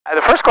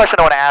The first question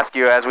I want to ask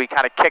you as we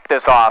kind of kick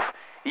this off,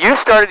 you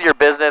started your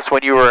business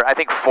when you were, I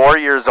think, 4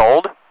 years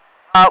old?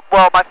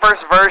 Well, my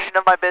first version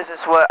of my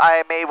business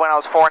I made when I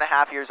was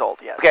 4.5 years old,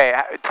 yes. Okay,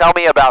 tell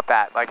me about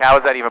that. Like, how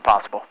is that even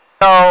possible?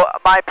 So,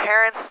 my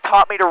parents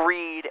taught me to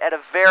read at a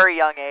very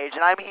young age,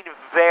 and I mean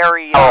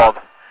very young. How old?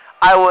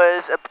 I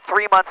was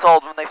 3 months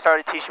old when they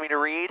started teaching me to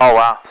read. Oh,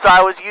 wow. So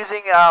I was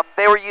using,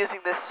 they were using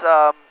this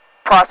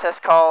process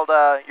called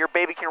Your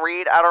Baby Can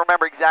Read. I don't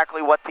remember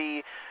exactly what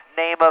the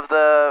name of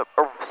the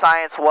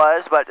science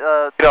was, but...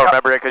 you don't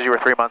remember it because you were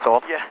 3 months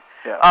old? Yeah.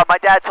 Yeah. My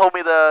dad told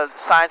me the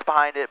science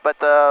behind it, but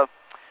the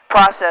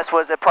process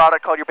was a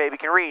product called Your Baby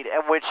Can Read,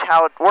 and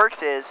how it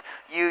works is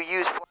you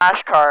use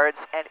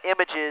flashcards and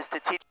images to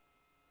teach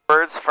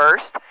words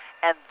first,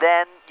 and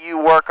then you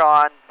work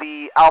on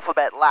the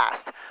alphabet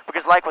last.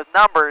 Because like with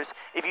numbers,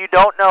 if you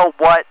don't know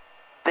what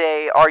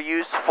they are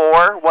used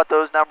for, what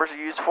those numbers are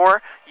used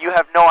for, you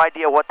have no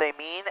idea what they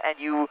mean, and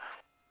you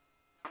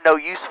have no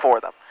use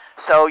for them.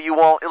 So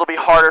it'll be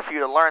harder for you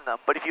to learn them.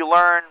 But if you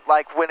learn,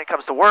 like when it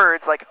comes to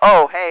words, like,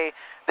 oh, hey,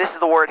 this is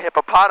the word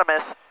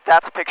hippopotamus,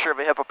 that's a picture of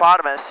a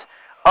hippopotamus.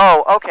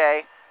 Oh,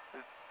 okay,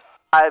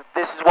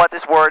 this is what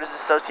this word is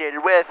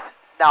associated with,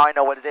 now I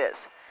know what it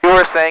is. You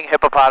were saying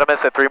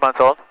hippopotamus at 3 months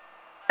old?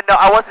 No,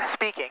 I wasn't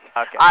speaking.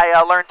 Okay. I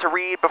learned to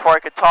read before I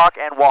could talk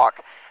and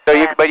walk.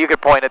 So but you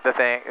could point at the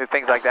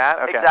things like that?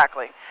 Okay.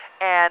 Exactly.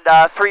 And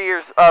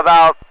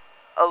about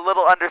a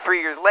little under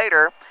 3 years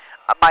later,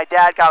 my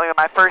dad got me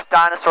my first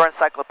dinosaur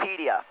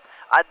encyclopedia.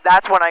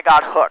 That's when I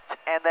got hooked.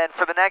 And then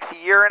for the next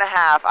year and a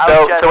half,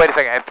 So wait a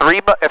second. At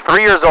 3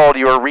 years old,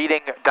 you were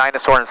reading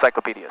dinosaur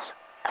encyclopedias?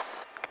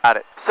 Yes. Got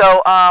it.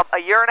 So a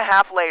year and a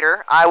half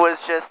later,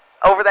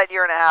 over that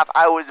year and a half,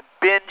 I was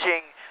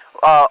binging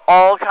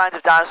all kinds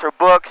of dinosaur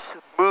books,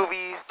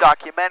 movies,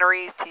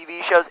 documentaries,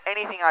 TV shows,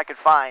 anything I could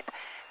find.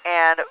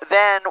 And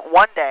then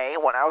one day,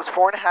 when I was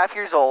 4.5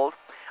 years old,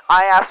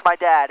 I asked my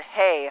dad,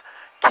 hey,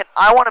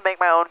 I want to make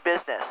my own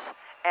business.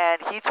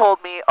 And he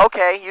told me,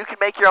 okay, you can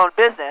make your own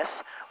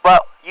business,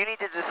 but you need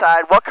to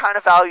decide what kind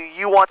of value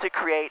you want to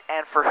create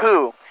and for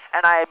who.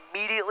 And I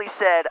immediately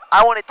said,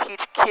 I want to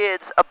teach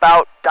kids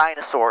about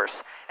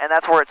dinosaurs. And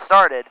that's where it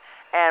started.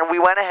 And we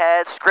went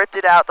ahead,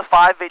 scripted out the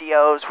 5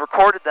 videos,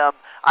 recorded them.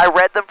 I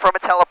read them from a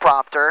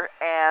teleprompter,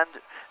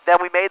 and then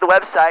we made the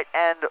website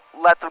and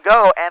let them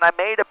go. And I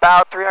made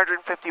about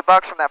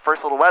 $350 from that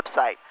first little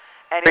website.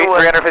 And it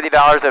was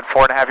 $350 at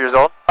 4.5 years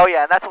old? Oh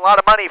yeah, and that's a lot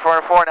of money for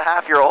a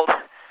 4.5-year-old.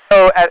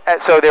 So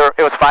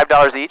it was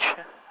 $5 each?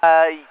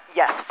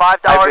 Yes,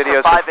 $5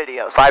 for 5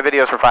 videos. 5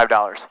 videos for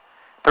 $5.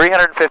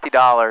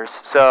 $350.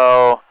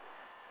 So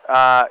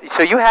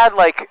you had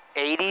like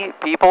 80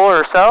 people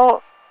or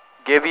so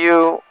give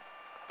you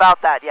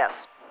about that,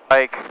 yes.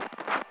 Like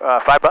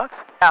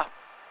 $5? Yeah.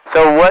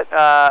 So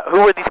who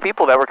were these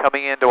people that were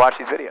coming in to watch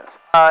these videos?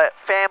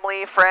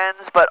 Family,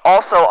 friends, but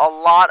also a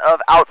lot of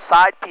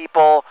outside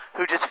people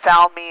who just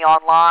found me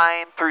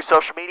online through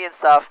social media and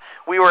stuff.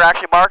 We were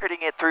actually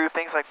marketing it through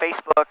things like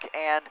Facebook,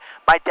 and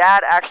my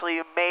dad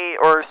actually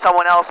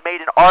someone else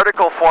made an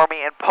article for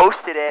me and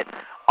posted it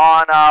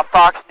on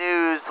Fox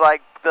News,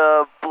 like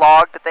the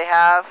blog that they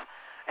have,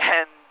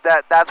 and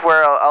that's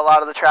where a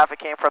lot of the traffic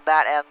came from,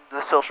 that and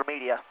the social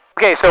media.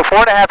 Okay, so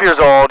 4.5 years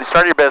old, you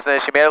started your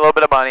business, you made a little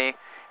bit of money.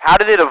 How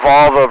did it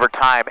evolve over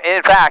time?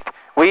 In fact,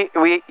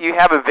 you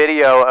have a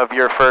video of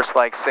your first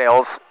like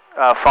sales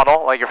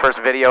funnel, like your first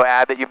video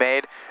ad that you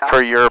made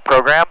for your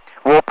program.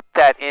 We'll put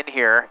that in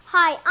here.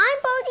 Hi,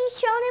 I'm Bodhi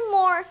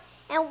Moore,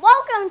 and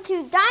welcome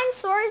to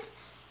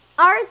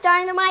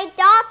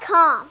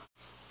DinosaurSAreDynamite.com.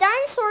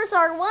 Dinosaurs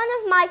are one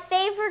of my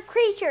favorite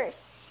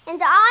creatures,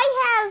 and I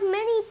have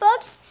many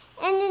books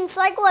and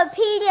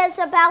encyclopedias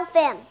about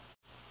them.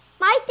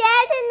 My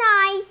dad and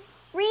I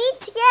read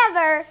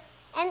together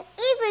and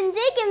even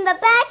dig in the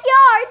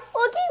backyard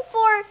looking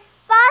for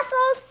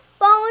fossils,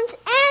 bones,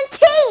 and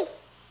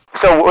teeth.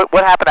 So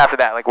what happened after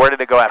that? Like, where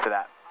did it go after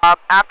that?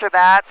 After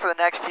that, for the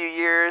next few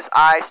years,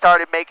 I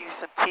started making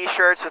some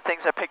T-shirts with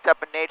things I picked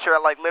up in nature,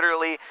 like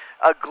literally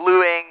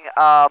gluing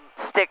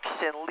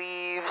sticks and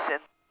leaves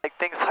and like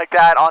things like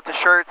that onto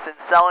shirts and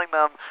selling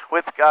them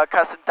with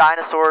custom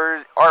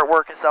dinosaurs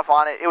artwork and stuff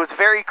on it. It was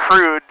very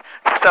crude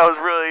because I was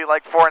really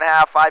like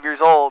 4.5, 5 years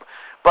old,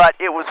 but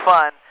it was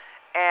fun.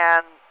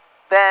 And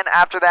then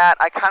after that,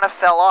 I kind of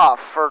fell off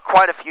for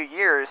quite a few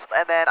years,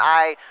 and then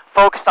I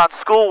focused on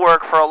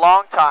schoolwork for a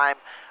long time,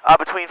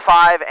 between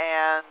 5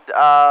 and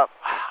I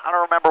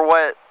don't remember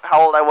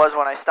how old I was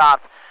when I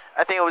stopped.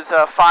 I think it was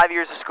 5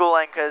 years of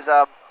schooling, because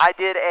I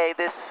did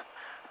this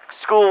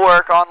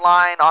schoolwork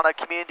online on a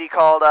community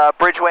called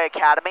Bridgeway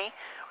Academy,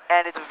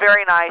 and it's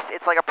very nice.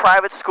 It's like a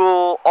private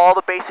school, all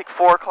the basic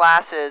 4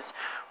 classes,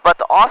 but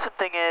the awesome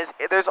thing is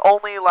there's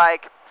only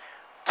like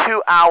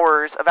 2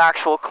 hours of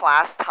actual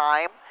class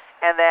time,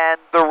 and then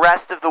the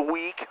rest of the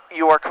week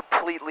you are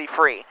completely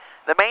free.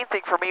 The main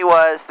thing for me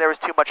was there was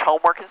too much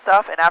homework and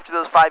stuff, and after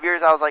those 5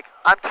 years I was like,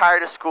 I'm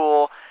tired of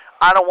school.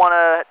 I don't want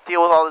to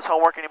deal with all this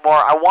homework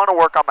anymore. I want to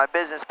work on my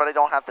business, but I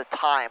don't have the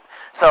time.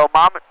 So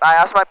I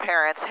asked my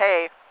parents,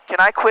 hey, can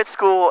I quit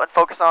school and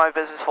focus on my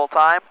business full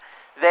time?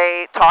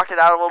 They talked it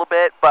out a little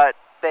bit, but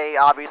they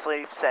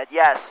obviously said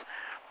yes.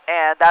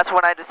 And that's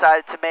when I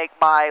decided to make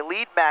my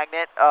lead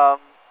magnet,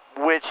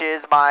 which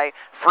is my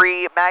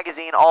free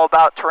magazine all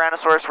about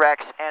Tyrannosaurus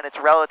Rex and its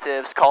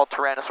relatives called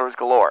Tyrannosaurs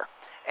Galore.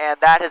 And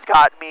that has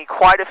gotten me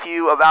quite a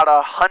few, about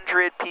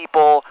 100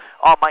 people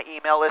on my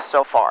email list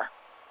so far.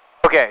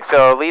 Okay,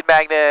 so lead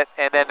magnet,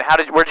 and then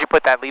where did you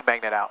put that lead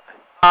magnet out?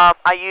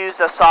 I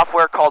used a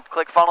software called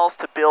ClickFunnels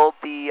to build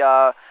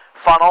the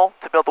funnel,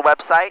 to build the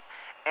website.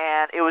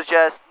 And it was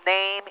just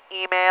name,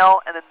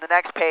 email, and then the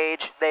next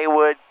page, they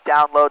would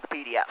download the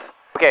PDF.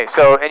 Okay,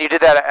 so, and you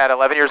did that at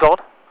 11 years old?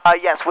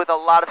 Yes, with a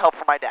lot of help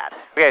from my dad.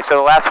 Okay, so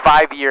the last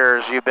 5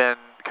 years, you've been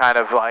kind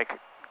of like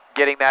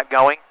getting that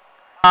going?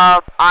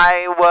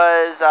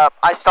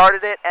 I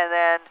started it, and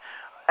then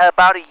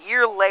about a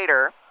year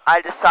later, I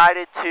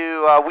decided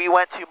to, we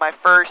went to my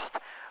first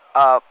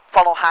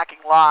Funnel Hacking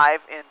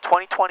Live in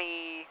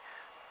 2021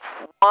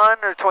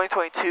 or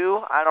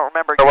 2022. I don't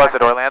remember exactly. Or was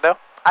it Orlando?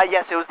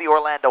 Yes, it was the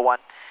Orlando one.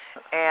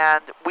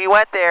 And we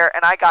went there,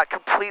 and I got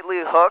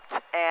completely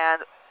hooked.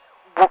 And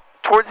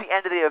towards the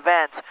end of the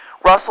event,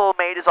 Russell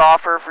made his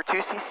offer for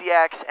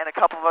 2CCX and a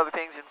couple of other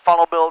things in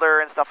Funnel Builder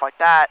and stuff like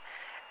that.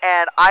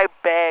 And I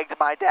begged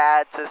my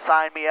dad to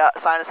sign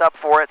us up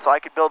for it so I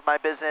could build my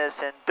business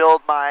and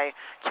build my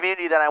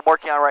community that I'm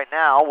working on right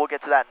now. We'll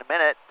get to that in a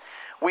minute.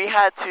 We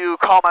had to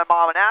call my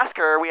mom and ask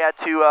her. We had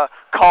to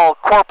call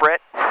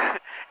corporate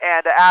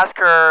and ask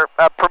her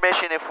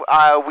permission if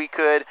we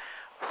could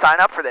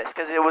sign up for this,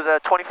 because it was a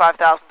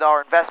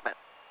 $25,000 investment.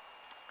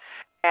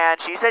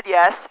 And she said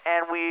yes,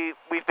 and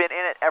we've been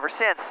in it ever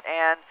since,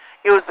 and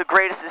it was the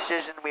greatest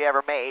decision we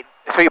ever made.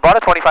 So you bought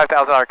a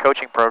 $25,000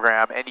 coaching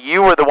program, and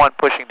you were the one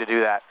pushing to do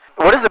that.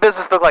 What does the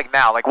business look like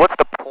now? Like, what's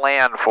the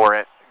plan for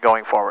it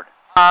going forward?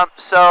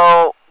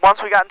 So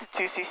once we got into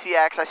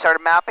 2CCX, I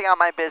started mapping out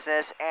my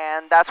business,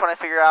 and that's when I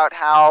figured out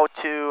how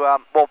to,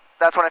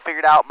 that's when I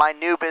figured out my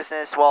new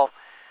business,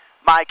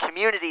 my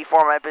community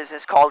for my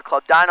business called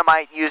Club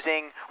Dynamite,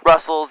 using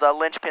Russell's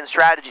linchpin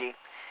strategy.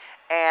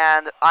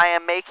 And I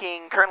am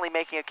currently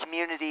making a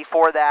community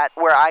for that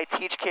where I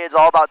teach kids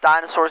all about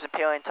dinosaurs and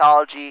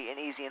paleontology in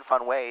easy and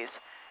fun ways.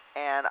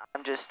 And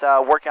I'm just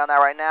working on that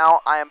right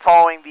now. I am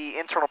following the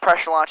internal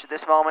pressure launch at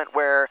this moment,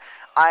 where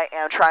I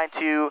am trying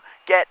to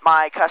get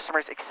my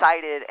customers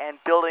excited and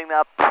building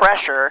up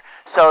pressure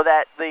so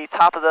that the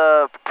top of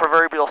the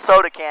proverbial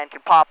soda can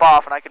pop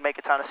off and I can make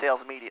a ton of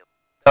sales immediately.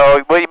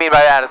 So what you mean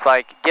by that is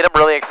like get them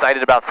really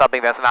excited about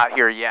something that's not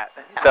here yet.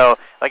 So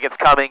like it's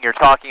coming, you're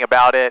talking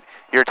about it,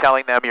 you're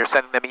telling them, you're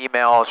sending them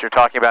emails, you're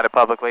talking about it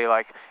publicly,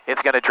 like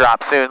it's going to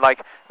drop soon.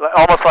 Like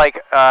almost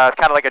like kind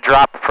of like a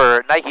drop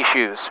for Nike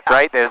shoes,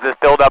 right? There's this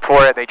build up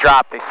for it, they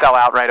drop, they sell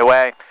out right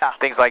away,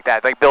 things like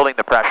that. Like building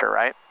the pressure,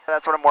 right?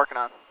 That's what I'm working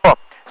on. Cool.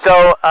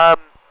 So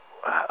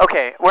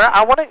okay,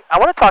 I want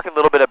to talk a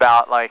little bit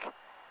about like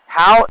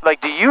how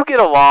do you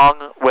get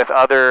along with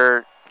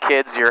other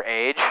kids your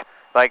age?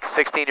 Like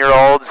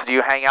 16-year-olds, do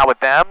you hang out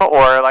with them?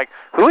 Or like,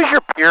 who is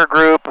your peer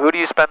group? Who do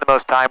you spend the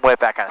most time with?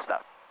 That kind of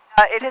stuff.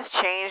 It has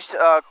changed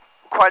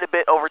quite a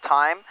bit over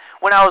time.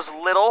 When I was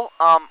little,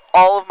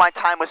 all of my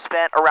time was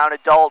spent around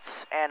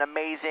adults and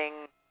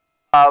amazing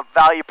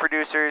value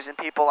producers and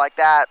people like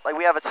that. Like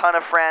we have a ton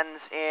of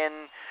friends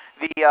in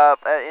the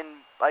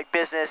like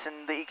business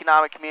and the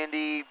economic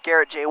community.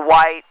 Garrett J.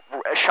 White,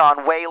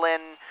 Sean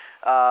Whalen,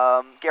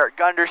 Garrett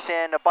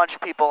Gunderson, a bunch of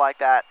people like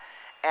that.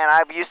 And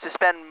I used to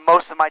spend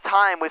most of my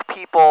time with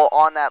people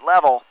on that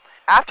level.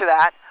 After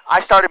that, I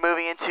started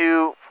moving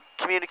into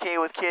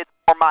communicating with kids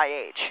more my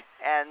age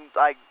and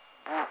like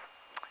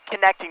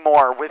connecting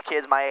more with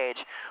kids my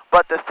age.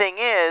 But the thing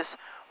is,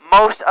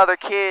 most other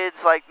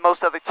kids, like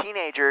most other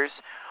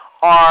teenagers,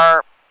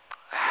 are,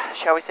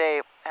 shall we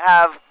say,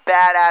 have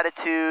bad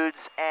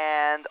attitudes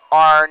and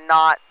are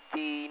not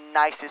the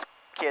nicest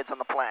kids on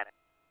the planet.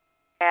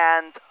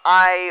 And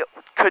I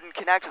couldn't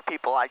connect with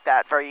people like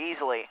that very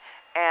easily.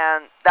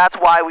 And that's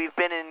why we've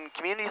been in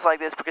communities like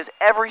this, because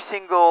every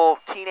single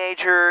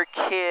teenager,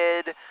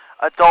 kid,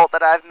 adult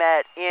that I've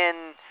met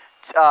in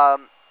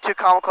 2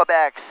 Comma Club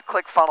X,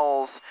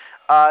 ClickFunnels,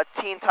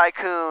 Teen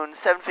Tycoon,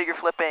 7-Figure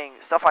Flipping,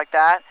 stuff like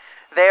that,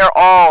 they are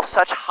all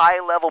such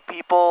high-level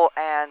people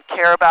and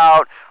care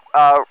about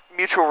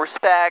mutual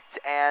respect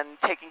and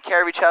taking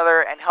care of each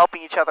other and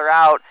helping each other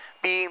out,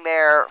 being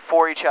there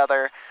for each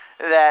other,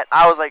 that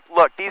I was like,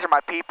 look, these are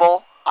my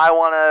people. I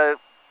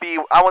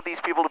want these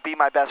people to be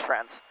my best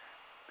friends,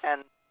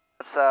 and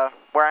that's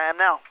where I am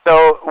now.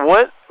 So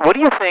what do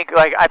you think?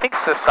 Like I think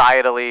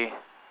societally,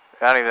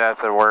 I don't think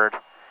that's a word.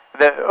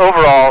 The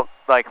overall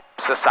like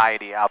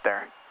society out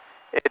there,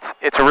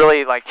 it's a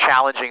really like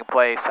challenging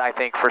place. I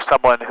think for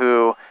someone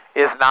who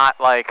is not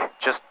like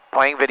just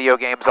playing video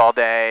games all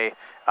day,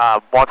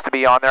 wants to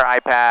be on their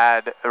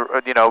iPad.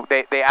 You know,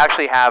 they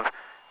actually have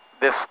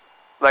this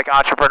like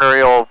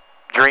entrepreneurial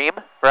dream,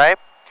 right?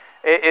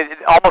 It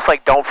almost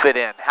like don't fit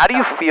in. How do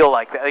you feel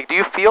like that? Like, do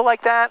you feel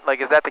like that?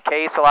 Like, is that the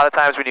case a lot of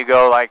times when you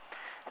go like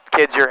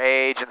kids your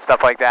age and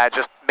stuff like that,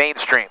 just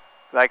mainstream?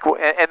 Like,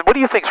 and what do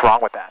you think's wrong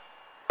with that?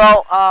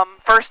 Well,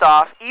 first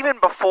off, even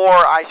before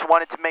I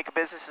wanted to make a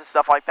business and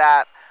stuff like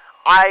that,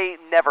 I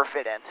never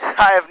fit in.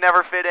 I have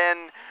never fit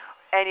in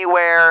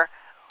anywhere.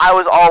 I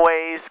was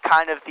always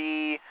kind of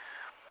the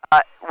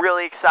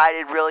really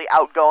excited, really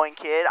outgoing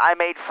kid. I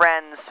made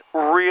friends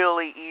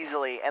really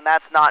easily, and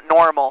that's not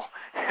normal.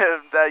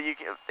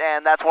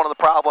 And that's one of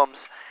the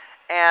problems.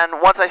 And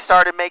once I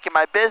started making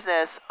my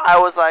business, I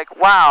was like,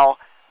 wow,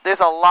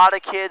 there's a lot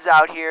of kids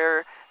out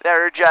here that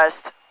are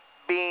just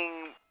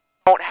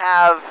don't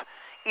have,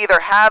 either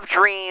have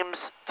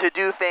dreams to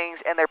do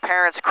things and their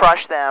parents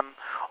crush them,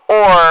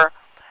 or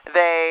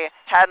they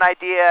had an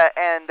idea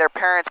and their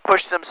parents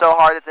pushed them so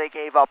hard that they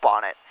gave up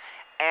on it.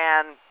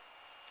 And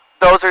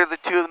those are the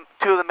two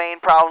of the main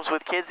problems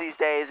with kids these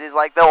days, is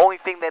like the only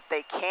thing that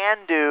they can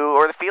do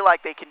or they feel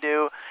like they can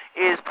do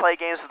is play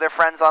games with their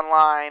friends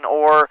online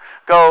or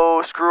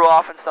go screw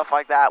off and stuff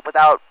like that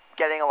without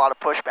getting a lot of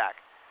pushback.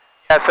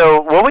 Yeah,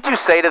 so what would you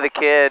say to the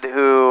kid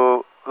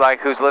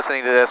who's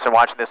listening to this and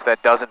watching this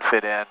that doesn't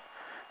fit in?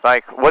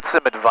 Like, what's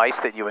some advice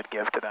that you would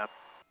give to them?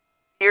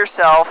 Be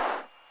yourself.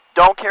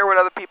 Don't care what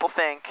other people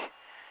think.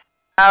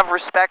 Have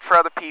respect for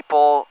other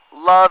people.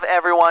 Love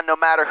everyone no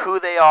matter who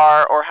they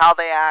are or how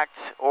they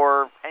act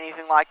or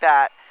anything like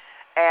that.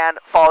 And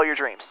follow your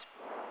dreams.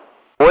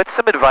 What's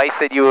some advice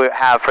that you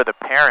have for the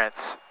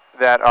parents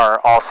that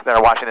are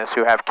watching this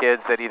who have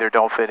kids that either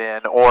don't fit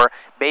in, or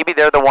maybe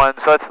they're the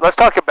ones? So let's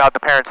talk about the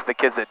parents of the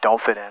kids that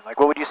don't fit in. Like,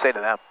 what would you say to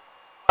them?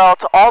 Well,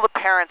 to all the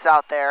parents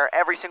out there,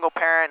 every single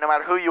parent, no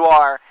matter who you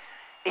are,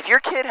 if your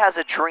kid has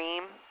a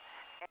dream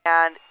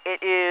and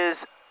it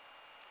is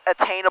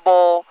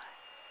attainable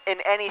in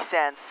any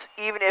sense,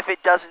 even if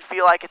it doesn't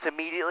feel like it's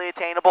immediately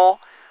attainable,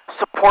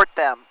 support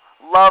them,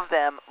 love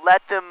them,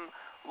 let them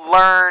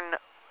learn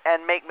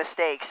and make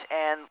mistakes,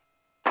 and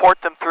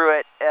support them through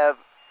it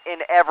in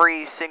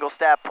every single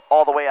step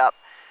all the way up.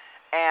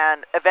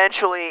 And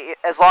eventually,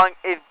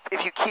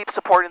 if you keep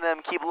supporting them,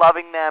 keep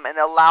loving them, and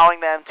allowing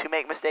them to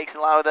make mistakes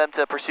and allowing them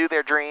to pursue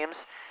their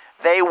dreams,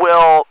 they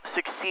will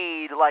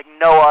succeed like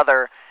no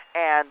other.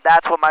 And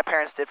that's what my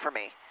parents did for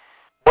me.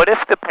 What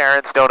if the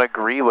parents don't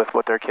agree with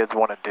what their kids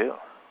want to do?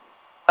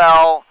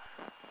 Well,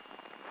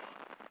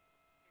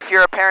 if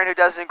you're a parent who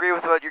doesn't agree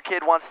with what your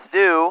kid wants to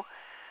do,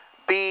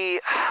 have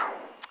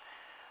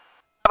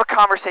a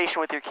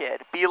conversation with your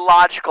kid. Be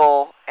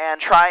logical and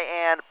try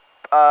and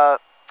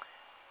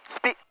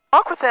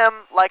talk with them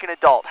like an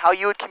adult, how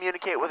you would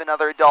communicate with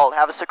another adult.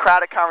 Have a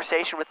Socratic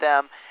conversation with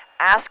them.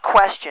 Ask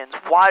questions.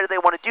 Why do they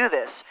want to do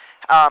this?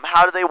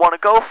 How do they want to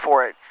go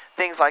for it?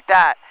 Things like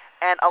that.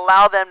 And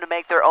allow them to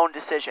make their own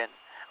decision.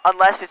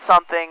 Unless it's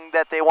something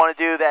that they want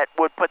to do that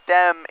would put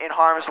them in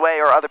harm's way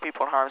or other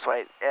people in harm's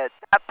way. At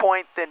that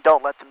point, then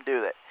don't let them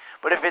do it.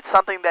 But if it's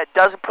something that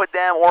doesn't put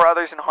them or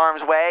others in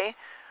harm's way,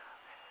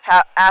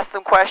 ask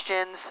them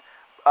questions,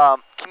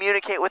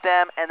 communicate with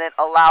them, and then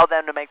allow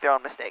them to make their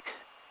own mistakes.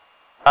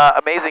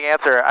 Amazing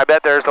answer. I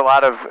bet there's a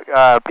lot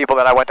of people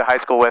that I went to high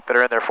school with that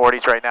are in their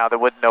 40s right now that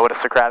wouldn't know what a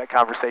Socratic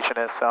conversation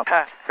is. So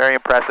very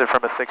impressive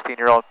from a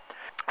 16-year-old.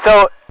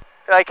 So,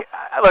 like,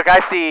 look, I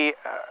see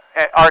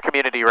our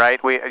community,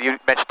 right? You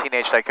mentioned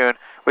Teenage Tycoon.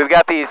 We've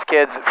got these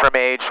kids from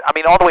age, I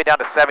mean, all the way down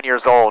to 7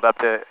 years old, up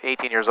to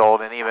 18 years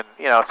old, and even,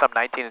 some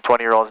 19 and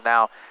 20-year-olds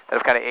now that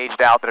have kind of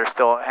aged out that are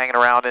still hanging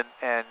around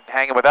and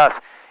hanging with us.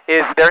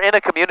 They're in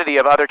a community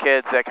of other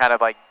kids that kind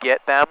of like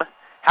get them.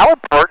 How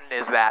important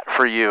is that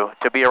for you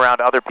to be around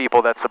other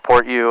people that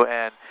support you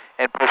and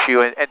push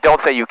you and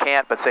don't say you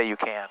can't, but say you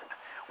can?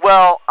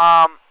 Well,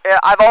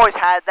 I've always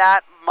had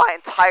that. My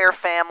entire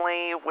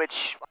family,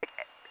 which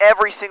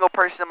every single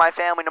person in my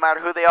family, no matter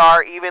who they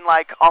are, even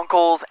like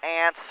uncles,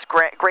 aunts,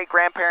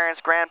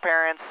 great-grandparents,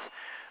 grandparents,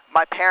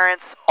 my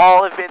parents,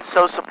 all have been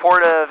so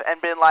supportive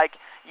and been like,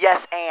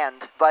 yes,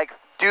 and. Like,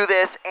 do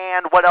this,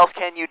 and what else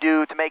can you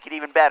do to make it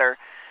even better?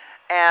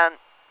 And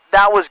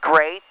that was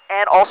great.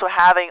 And also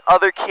having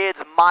other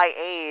kids my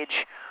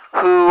age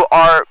who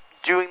are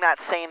doing that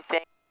same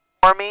thing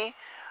for me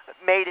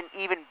made an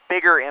even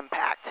bigger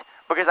impact.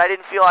 Because I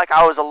didn't feel like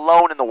I was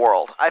alone in the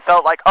world. I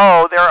felt like,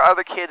 oh, there are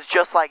other kids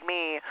just like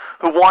me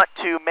who want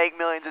to make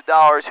millions of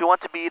dollars, who want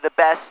to be the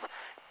best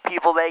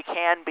people they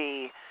can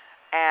be,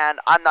 and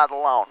I'm not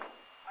alone.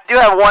 I do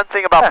have one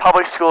thing about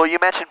public school. You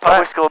mentioned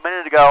public school a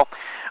minute ago.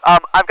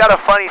 I've got a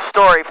funny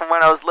story from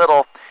when I was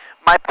little.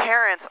 My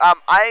parents,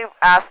 I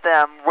asked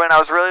them when I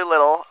was really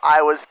little,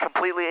 I was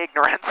completely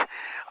ignorant.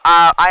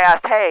 I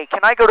asked, hey, can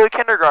I go to a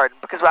kindergarten?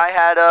 Because I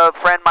had a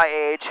friend my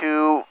age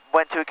who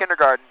went to a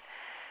kindergarten.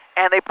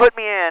 And they put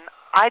me in.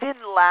 I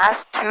didn't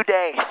last 2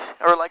 days,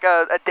 or like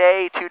a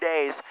day, 2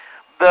 days.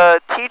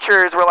 The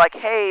teachers were like,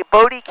 hey,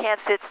 Bodhi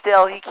can't sit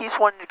still. He keeps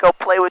wanting to go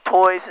play with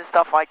toys and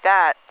stuff like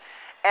that.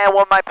 And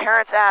when my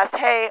parents asked,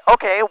 hey,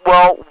 okay,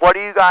 well, what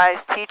are you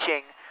guys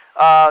teaching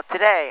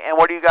today? And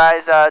what are you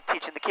guys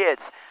teaching the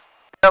kids?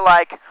 They're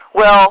like,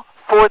 well,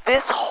 for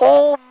this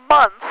whole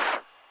month,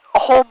 a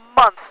whole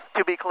month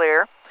to be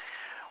clear,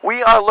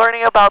 we are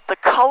learning about the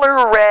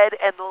color red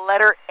and the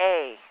letter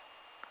A.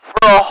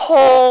 For a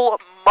whole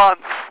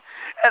month.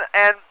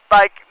 And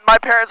like, my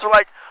parents were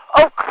like,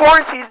 of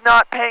course he's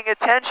not paying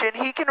attention.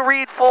 He can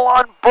read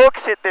full-on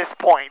books at this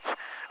point.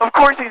 Of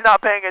course he's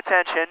not paying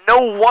attention. No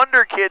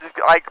wonder kids,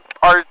 like,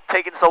 are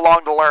taking so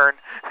long to learn.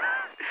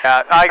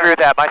 Yeah, I agree with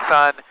that. My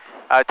son,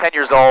 10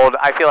 years old,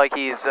 I feel like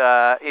he's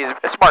a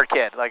smart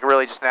kid, like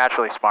really just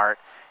naturally smart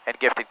and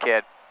gifted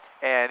kid.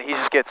 And he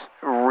just gets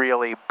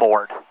really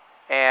bored.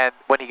 And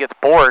when he gets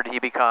bored, he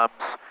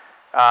becomes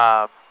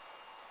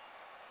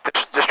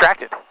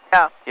distracted.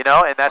 Yeah. You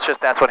know, and that's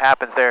what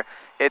happens there.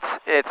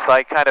 It's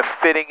like kind of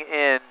fitting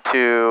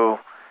into,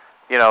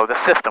 you know, the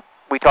system.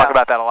 We talk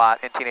about that a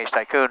lot in Teenage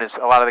Tycoon. Is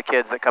a lot of the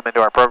kids that come into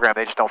our program,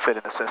 they just don't fit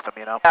in the system,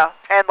 you know. Yeah,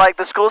 and like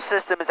the school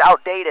system is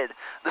outdated.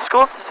 The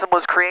school system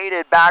was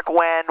created back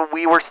when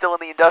we were still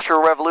in the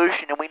Industrial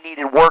Revolution and we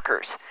needed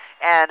workers,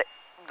 and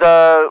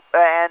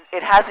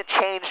it hasn't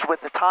changed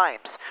with the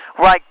times.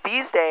 Like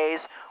these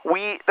days,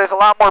 there's a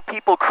lot more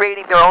people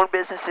creating their own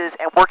businesses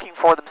and working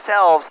for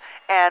themselves,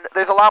 and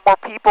there's a lot more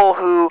people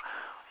who,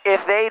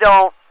 if they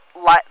don't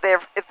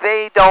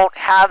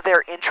have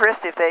their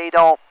interest, if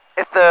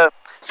the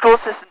school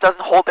system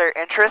doesn't hold their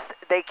interest,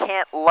 they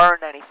can't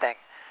learn anything.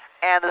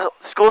 And the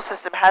school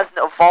system hasn't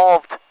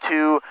evolved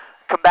to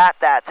combat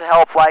that, to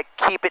help like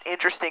keep it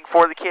interesting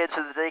for the kids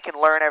so that they can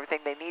learn everything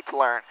they need to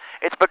learn.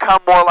 It's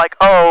become more like,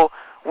 oh,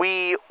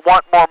 we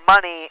want more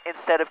money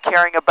instead of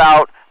caring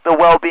about the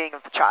well-being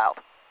of the child.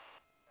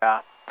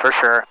 Yeah, for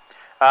sure.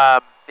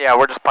 Yeah,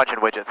 we're just punching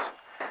widgets.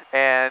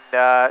 And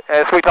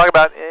as we talk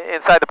about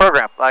inside the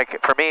program, like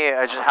for me,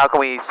 just how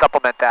can we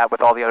supplement that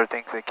with all the other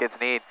things that kids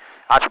need?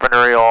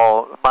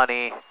 Entrepreneurial,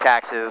 money,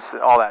 taxes,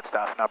 all that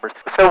stuff, numbers.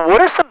 So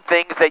what are some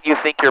things that you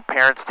think your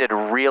parents did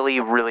really,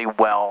 really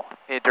well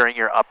during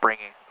your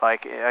upbringing?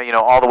 Like, you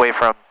know, all the way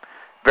from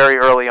very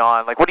early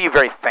on. Like, what are you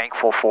very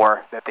thankful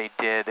for that they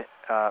did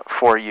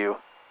for you?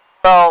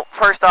 Well,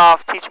 first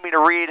off, teaching me to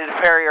read at a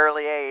very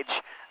early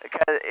age.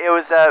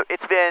 Because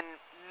it's been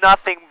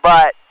nothing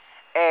but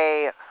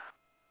a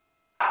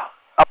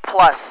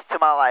plus to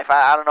my life.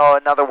 I don't know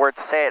another word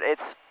to say it.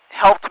 It's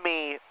helped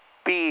me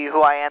be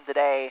who I am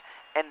today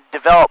and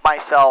develop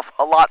myself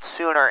a lot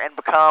sooner and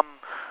become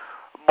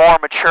more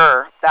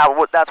mature.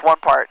 That's one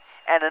part.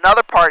 And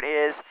another part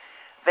is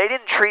they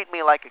didn't treat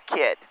me like a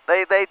kid.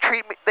 They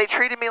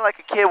treated me like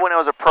a kid when it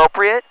was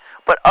appropriate,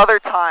 but other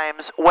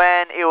times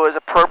when it was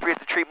appropriate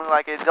to treat me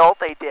like an adult,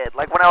 they did.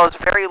 Like when I was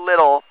very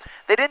little,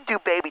 they didn't do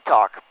baby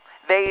talk.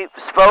 They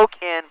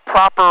spoke in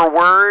proper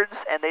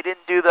words, and they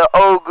didn't do the,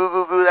 oh, goo,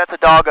 goo, goo, that's a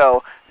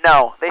doggo.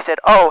 No, they said,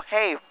 oh,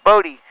 hey,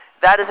 Bodhi,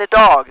 that is a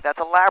dog. That's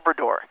a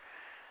Labrador,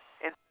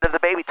 instead of the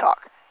baby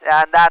talk.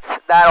 And that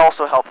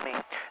also helped me.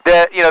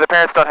 The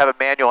parents don't have a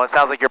manual. It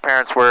sounds like your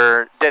parents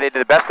they did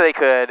the best they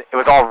could. It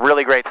was all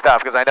really great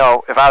stuff, because I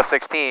know if I was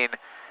 16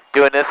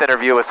 doing this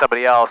interview with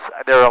somebody else,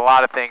 there were a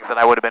lot of things that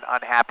I would have been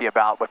unhappy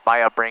about with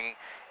my upbringing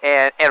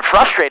and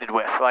frustrated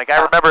with. Like, I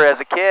remember as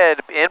a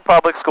kid in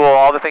public school,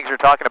 all the things you're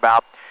talking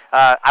about,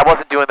 I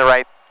wasn't doing the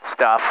right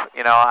stuff.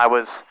 You know, I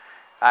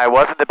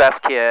wasn't the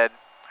best kid.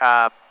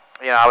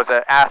 You know, I was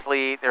an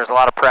athlete. There was a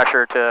lot of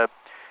pressure to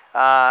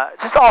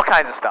just all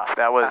kinds of stuff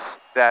that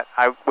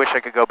I wish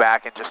I could go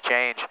back and just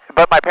change.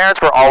 But my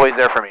parents were always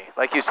there for me.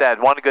 Like you said,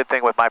 one good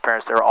thing with my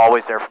parents, they were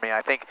always there for me.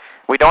 I think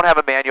we don't have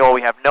a manual.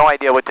 We have no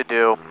idea what to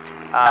do.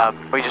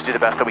 We just do the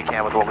best that we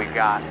can with what we've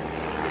got.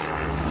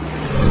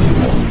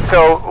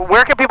 So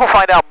where can people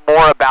find out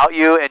more about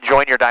you and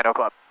join your Dino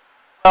Club?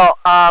 Well,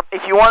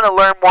 if you want to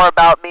learn more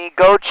about me,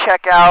 go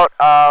check out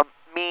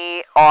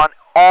me on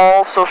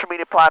all social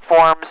media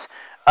platforms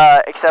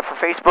except for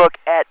Facebook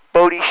at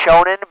Bodhi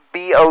Shonin,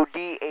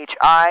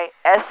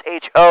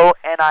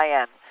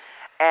 BODHISHONIN.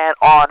 And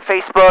on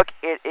Facebook,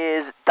 it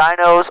is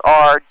Dinos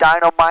are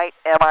Dynamite,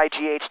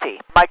 MIGHT.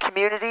 My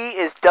community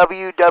is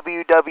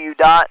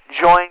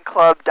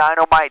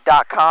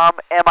www.joinclubdynamite.com,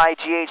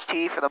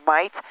 MIGHT for the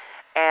mite.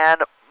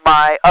 And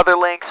my other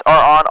links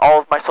are on all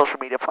of my social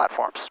media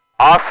platforms.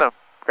 Awesome.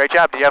 Great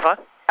job. Did you have fun?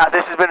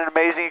 This has been an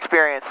amazing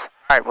experience.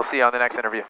 All right, we'll see you on the next interview.